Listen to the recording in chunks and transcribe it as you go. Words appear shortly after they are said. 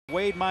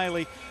Wade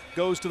Miley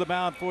goes to the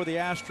mound for the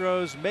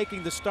Astros,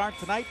 making the start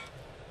tonight.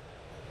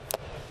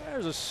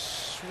 There's a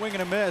swing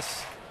and a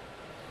miss.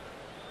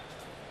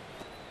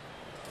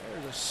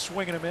 There's a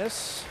swing and a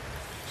miss.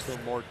 Still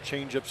more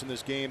changeups in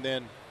this game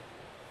than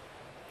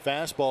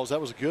fastballs. That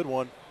was a good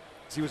one.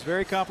 He was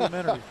very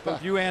complimentary,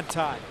 both you and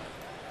Ty.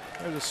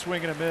 There's a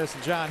swing and a miss,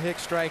 and John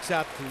Hicks strikes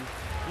out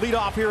to lead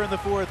off here in the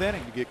fourth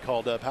inning. You get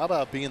called up. How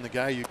about being the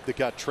guy that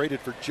got traded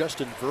for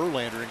Justin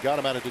Verlander and got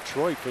him out of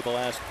Detroit for the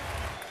last?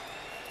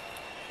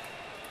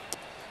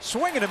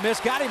 Swing and a miss,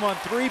 got him on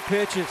 3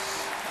 pitches.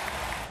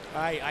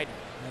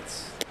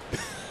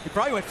 He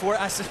probably went 4.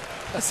 I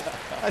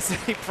said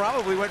he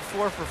probably went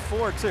 4 for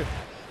 4 too.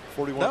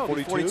 41, no,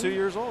 42? 42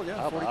 years old.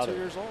 Yeah, 42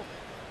 years old.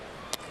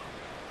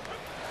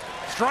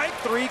 Strike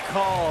 3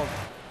 called.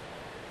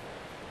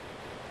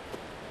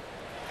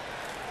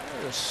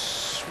 There's a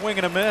swing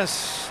and a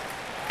miss.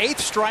 8th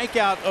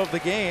strikeout of the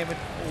game,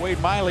 and Wade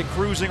Miley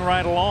cruising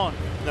right along.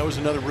 That was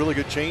another really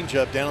good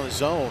changeup down in the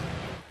zone.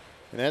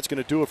 And that's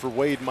going to do it for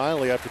Wade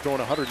Miley after throwing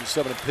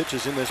 107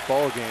 pitches in this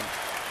ball game.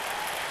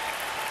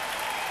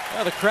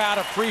 Well, the crowd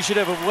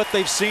appreciative of what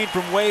they've seen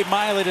from Wade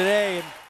Miley today.